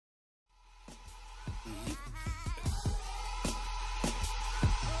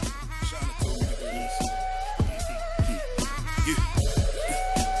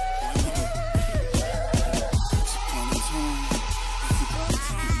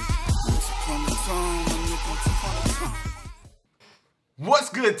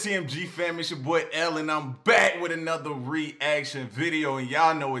good, TMG family? It's your boy L, and I'm back with another reaction video. And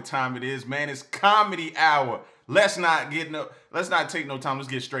y'all know what time it is, man. It's comedy hour. Let's not take no time. Let's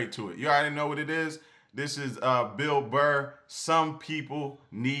get straight to it. You already know what it is. This is Burr. Some people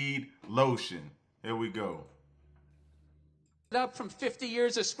need lotion. Here we go. Up from 50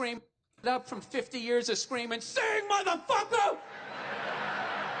 years of screaming. Up from 50 years of screaming. Sing, motherfucker!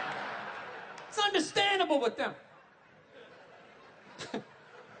 It's understandable with them.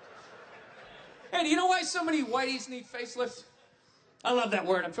 Hey, do you know why so many whiteys need facelifts? I love that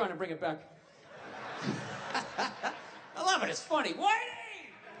word. I'm trying to bring it back. I love it. It's funny. Whitey!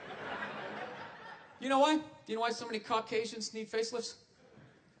 You know why? Do you know why so many Caucasians need facelifts?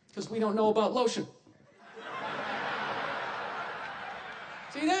 Because we don't know about lotion.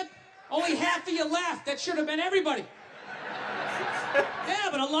 See that? Only half of you laughed. That should have been everybody. Yeah,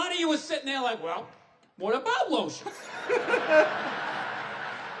 but a lot of you were sitting there like, well, what about lotion?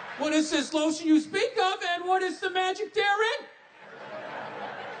 What is this lotion you speak of, and what is the magic therein?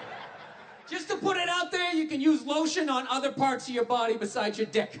 Just to put it out there, you can use lotion on other parts of your body besides your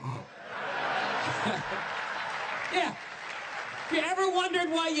dick. Yeah. If you ever wondered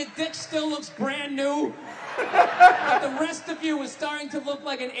why your dick still looks brand new, but the rest of you is starting to look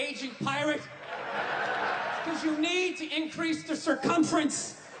like an aging pirate, it's because you need to increase the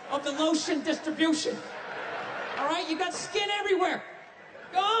circumference of the lotion distribution. All right? You got skin everywhere.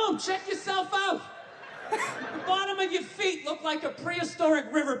 Go home, check yourself out. The bottom of your feet look like a prehistoric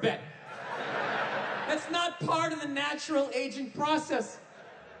riverbed. That's not part of the natural aging process.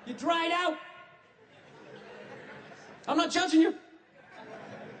 You dried out. I'm not judging you.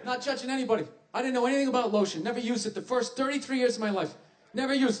 Not judging anybody. I didn't know anything about lotion. Never used it the first 33 years of my life.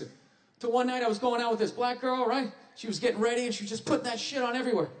 Never used it. Till one night I was going out with this black girl, right? She was getting ready and she was just putting that shit on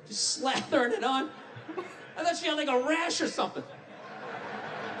everywhere. Just slathering it on. I thought she had like a rash or something.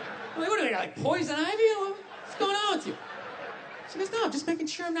 I'm like, what do they got, like poison ivy? What's going on with you? She goes, no, I'm just making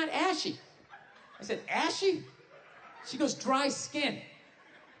sure I'm not ashy. I said, ashy? She goes, dry skin.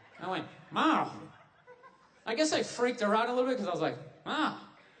 I went, wow. I guess I freaked her out a little bit because I was like, wow.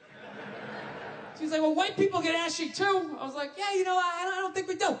 She's like, well, white people get ashy too. I was like, yeah, you know, I don't think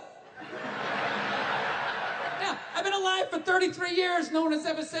we do. Yeah, I've been alive for 33 years. No one has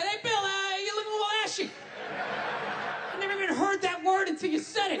ever said, hey, Bill, you look a little ashy. I never even heard that word until you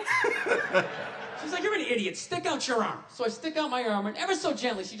said it. She's like, you're an idiot. Stick out your arm. So I stick out my arm, and ever so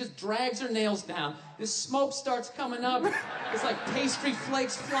gently, she just drags her nails down. This smoke starts coming up. There's like pastry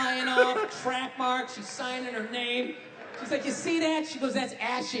flakes flying off, track marks. She's signing her name. She's like, you see that? She goes, that's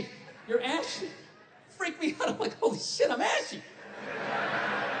ashy. You're ashy? Freak me out. I'm like, holy shit, I'm ashy.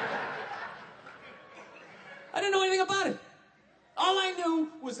 I didn't know anything about it. All I knew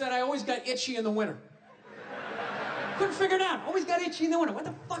was that I always got itchy in the winter. Couldn't figure it out. Always got itchy in the winter. What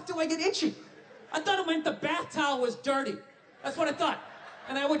the fuck do I get itchy? I thought it meant the bath towel was dirty. That's what I thought.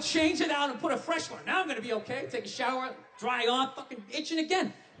 And I would change it out and put a fresh one. Now I'm gonna be okay. Take a shower, dry off, fucking itching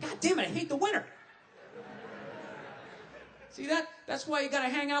again. God damn it, I hate the winter. See that? That's why you gotta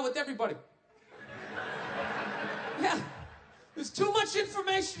hang out with everybody. Yeah. There's too much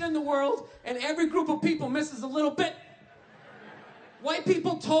information in the world, and every group of people misses a little bit. White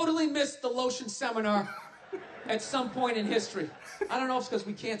people totally missed the lotion seminar at some point in history. I don't know if it's because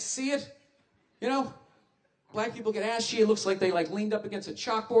we can't see it. You know, black people get ashy. It looks like they like leaned up against a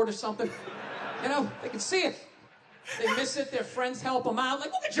chalkboard or something. You know, they can see it. They miss it. Their friends help them out.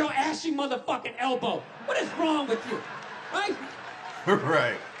 Like, look at your ashy motherfucking elbow. What is wrong with you? Right?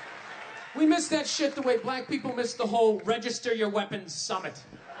 Right. We miss that shit the way black people miss the whole register your weapons summit.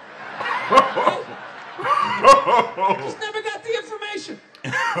 Right? Just never got the information.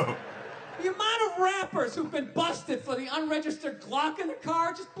 The amount of rappers who've been busted for the unregistered Glock in the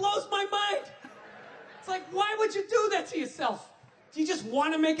car just blows my mind. It's like, why would you do that to yourself? Do you just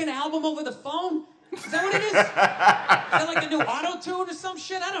want to make an album over the phone? Is that what it is? Is that like a new auto-tune or some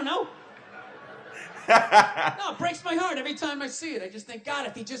shit? I don't know. No, it breaks my heart every time I see it. I just think, God,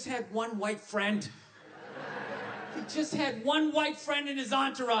 if he just had one white friend. If he just had one white friend in his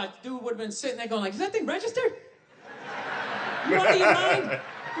entourage, the dude would have been sitting there going like, is that thing registered? You out of your mind?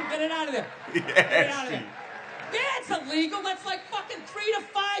 Get it out of there. Yeah, get it out of there. Yeah, it's illegal. That's like fucking 3 to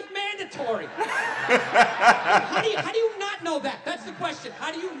 5 mandatory. How do you not know that? That's the question.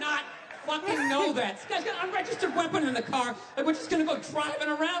 How do you not fucking know that? This guy's got an unregistered weapon in the car, and we're just gonna go driving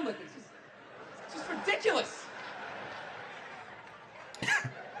around with it. It's just ridiculous.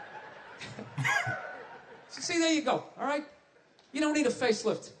 So see, there you go, all right? You don't need a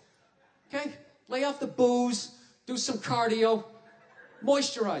facelift, okay? Lay off the booze, do some cardio,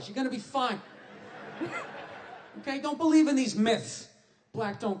 moisturize. You're gonna be fine. Okay, don't believe in these myths.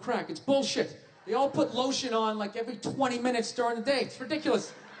 black don't crack. It's bullshit. They all put lotion on like every 20 minutes during the day. It's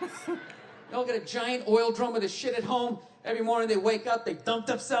ridiculous. They all get a giant oil drum with this shit at home. Every morning they wake up, they dunk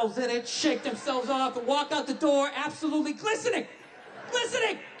themselves in it, shake themselves off, and walk out the door absolutely glistening.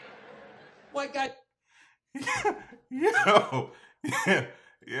 Glistening! White guy. Yo.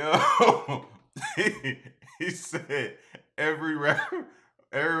 Yo. He said every rapper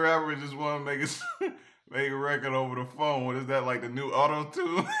just want to make a record over the phone. What is that, like the new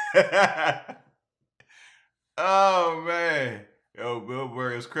auto-tune? Oh, man. Yo, Bill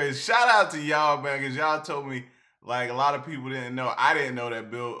Burr is crazy. Shout out to y'all, man, because y'all told me, like, a lot of people didn't know. I didn't know that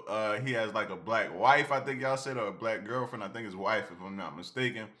Bill, he has, like, a black wife, I think y'all said, or a black girlfriend. I think his wife, if I'm not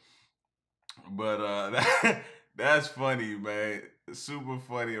mistaken. But that's funny, man. Super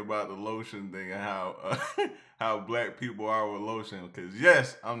funny about the lotion thing and how black people are with lotion. Because,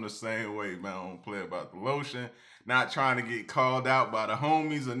 yes, I'm the same way, man. I don't play about the lotion. Not trying to get called out by the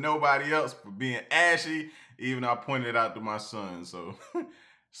homies or nobody else for being ashy. Even I pointed out to my son. So,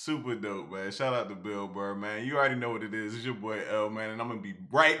 super dope, man. Shout out to Bill Burr, man. You already know what it is. It's your boy L, man. And I'm going to be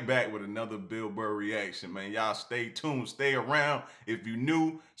right back with another Bill Burr reaction, man. Y'all stay tuned. Stay around. If you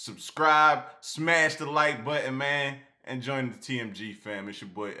new, subscribe. Smash the like button, man. And join the TMG fam. It's your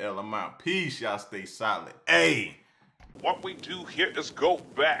boy L. I'm out. Peace. Y'all stay solid. Hey. What we do here is go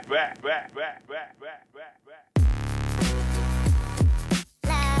back.